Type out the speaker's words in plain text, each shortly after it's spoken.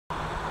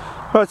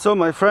Right, so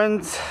my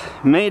friends,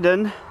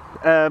 maiden,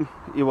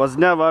 it was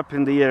never up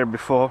in the air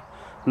before,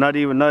 not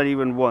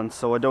even once.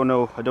 So I don't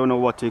know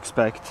what to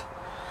expect.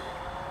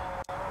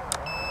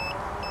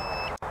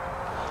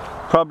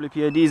 Probably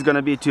PID is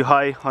gonna be too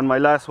high. On my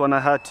last one, I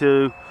had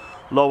to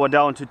lower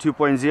down to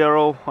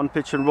 2.0 on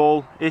pitch and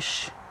roll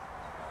ish.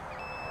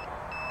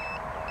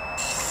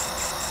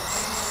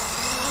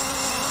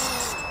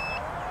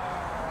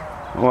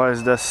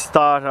 Was the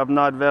startup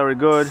not very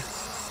good?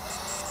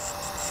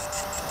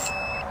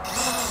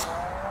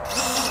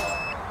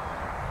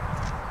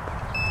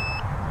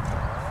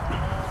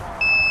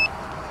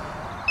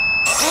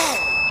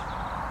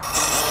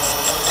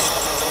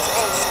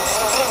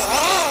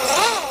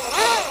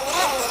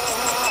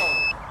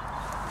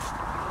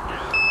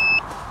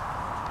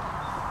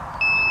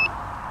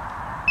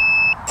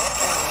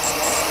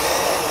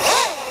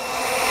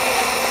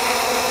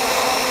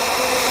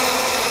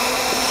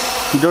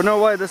 Don't know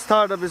why the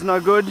startup is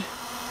not good.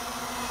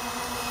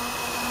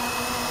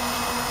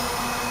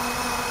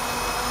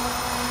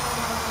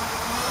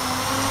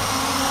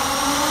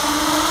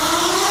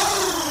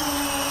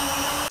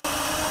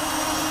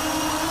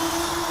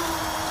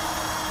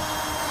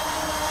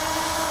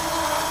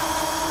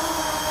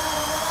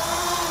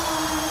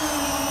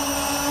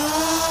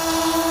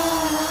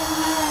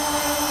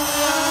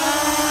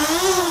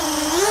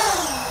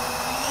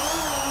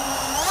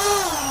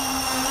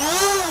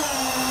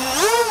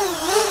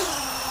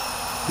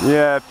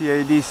 Yeah,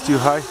 PID is too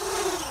high.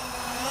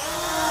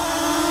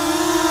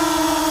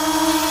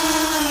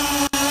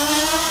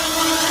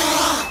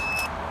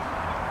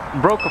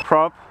 Broke a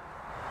prop.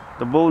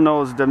 The bull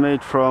nose they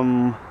made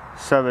from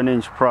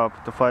 7-inch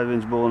prop, the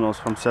 5-inch bull nose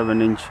from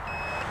 7-inch.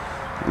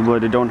 But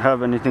they don't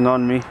have anything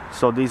on me.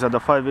 So these are the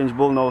 5-inch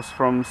bull nose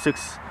from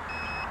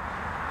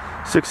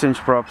 6-inch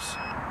props.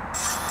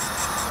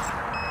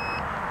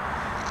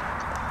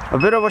 A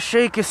bit of a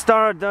shaky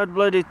start. That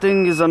bloody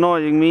thing is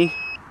annoying me.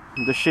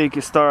 The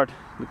shaky start,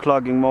 the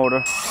clogging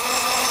motor.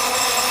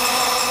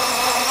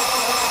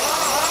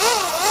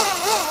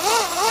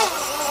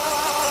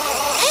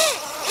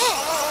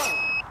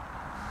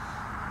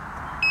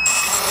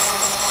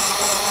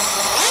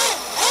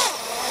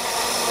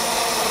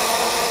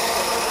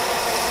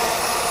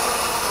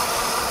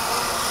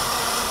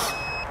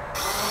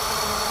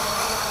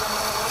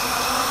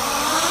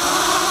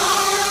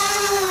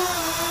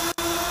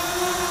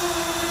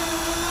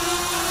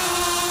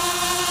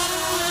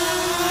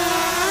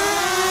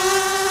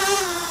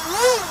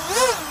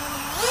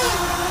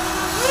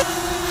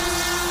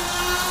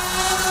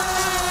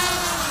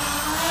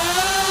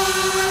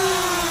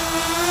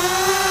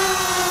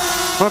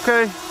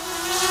 Okay.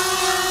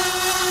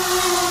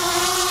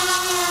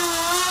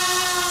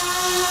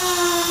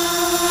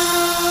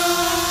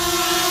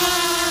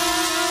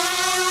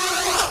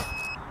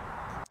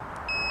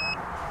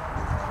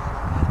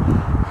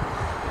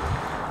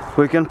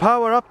 We can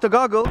power up the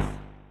goggles.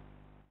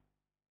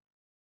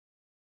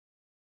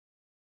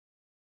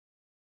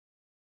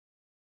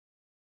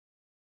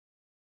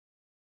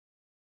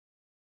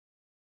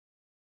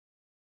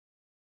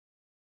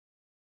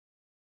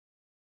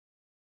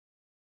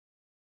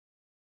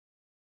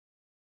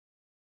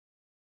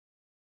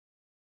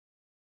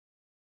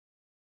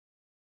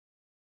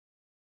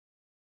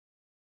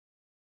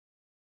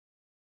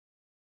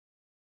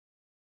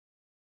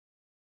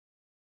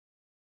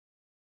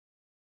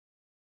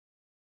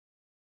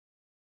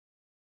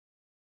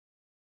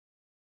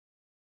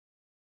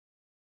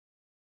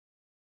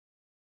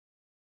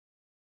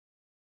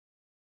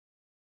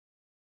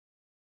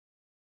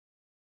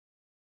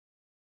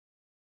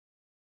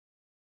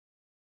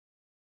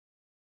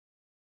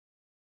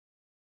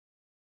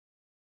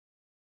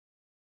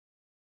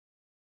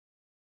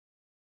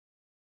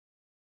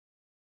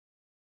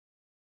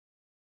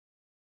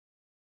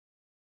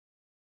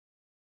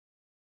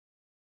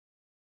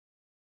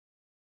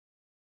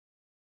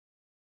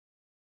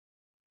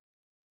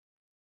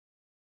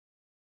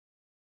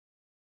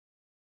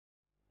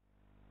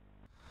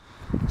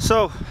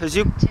 So, as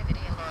you...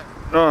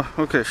 Oh,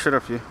 okay, shut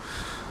up you.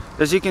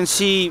 As you can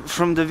see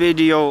from the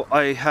video,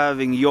 I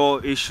having yaw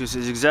issues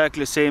is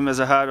exactly the same as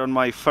I had on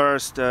my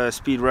first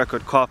speed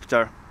record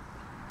copter.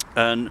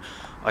 And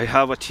I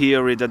have a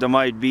theory that there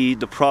might be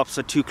the props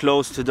are too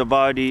close to the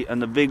body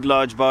and the big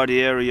large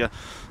body area.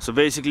 So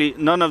basically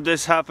none of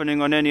this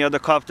happening on any other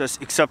copters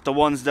except the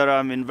ones that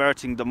I'm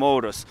inverting the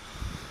motors.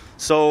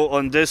 So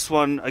on this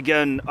one,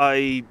 again,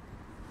 I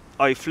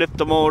flipped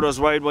the motors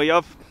right way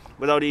up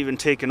without even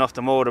taking off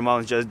the motor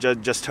mount,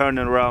 just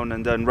turning around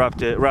and then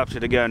wrapped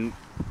it again.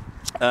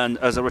 And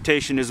as the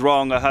rotation is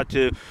wrong, I had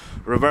to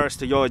reverse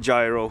the yaw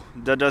gyro.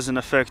 That doesn't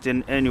affect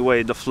in any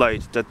way the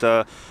flight, that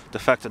the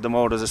fact that the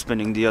motors are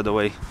spinning the other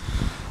way.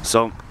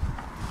 So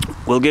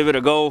we'll give it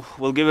a go.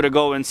 We'll give it a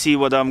go and see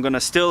whether I'm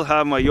gonna still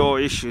have my yaw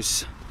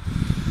issues.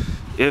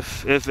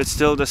 If it's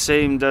still the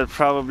same, that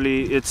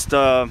probably it's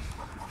the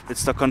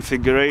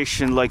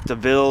configuration, like the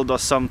build or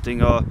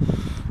something, or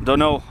don't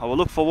know. I will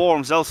look for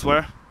worms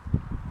elsewhere.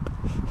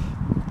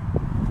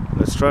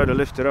 Let's try to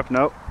lift it up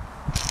now.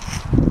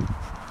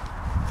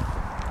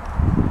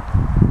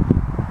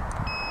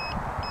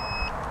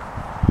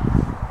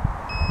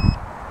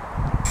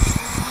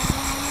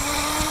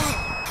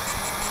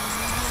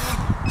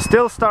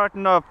 Still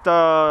starting up.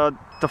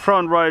 The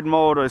front right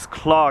motor is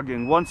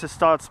clogging. Once it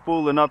starts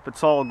spooling up,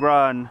 it's all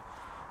grand,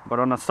 but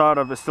on the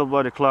startup it's still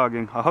bloody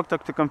clogging. I hooked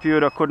up the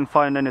computer, couldn't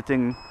find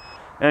anything,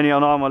 any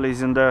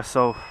anomalies in there,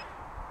 so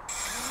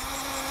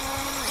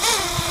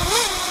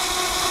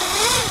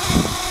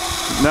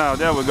now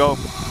there we go.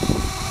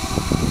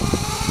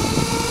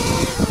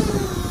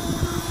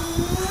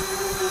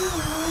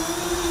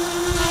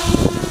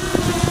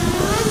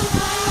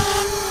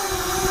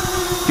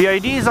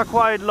 PIDs are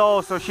quite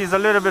low, so she's a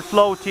little bit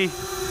floaty.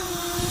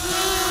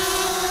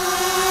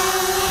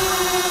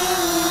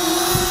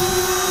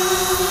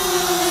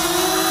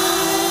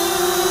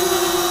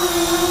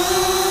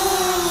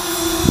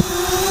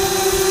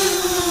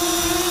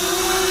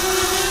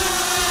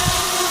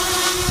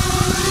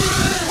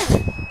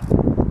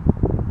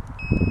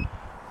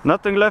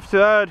 Nothing left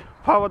to add.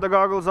 Power the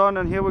goggles on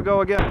and here we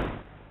go again.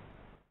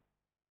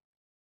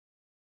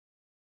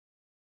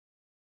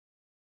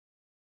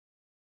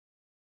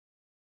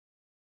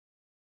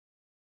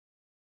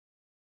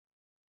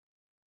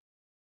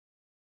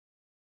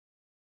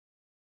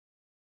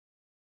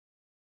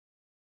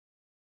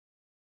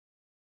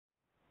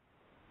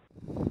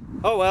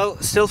 Oh well,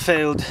 still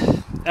failed.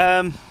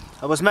 I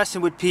was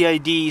messing with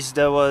PIDs.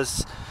 There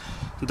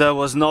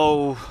was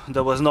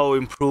no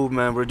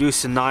improvement.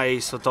 Reducing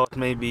nice, I thought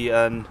maybe,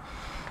 and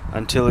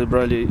until it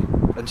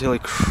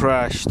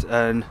crashed.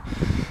 And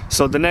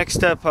so the next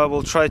step, I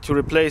will try to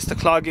replace the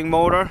clogging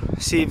motor,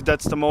 see if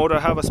that's the motor. I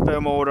have a spare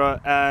motor,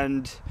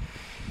 and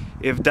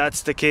if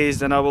that's the case,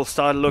 then I will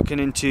start looking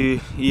into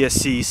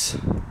ESCs.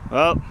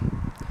 Well,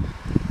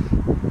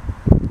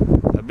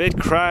 a bit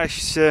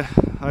crashed,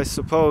 I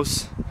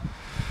suppose.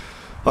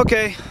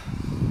 Okay,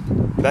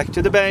 back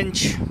to the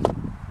bench.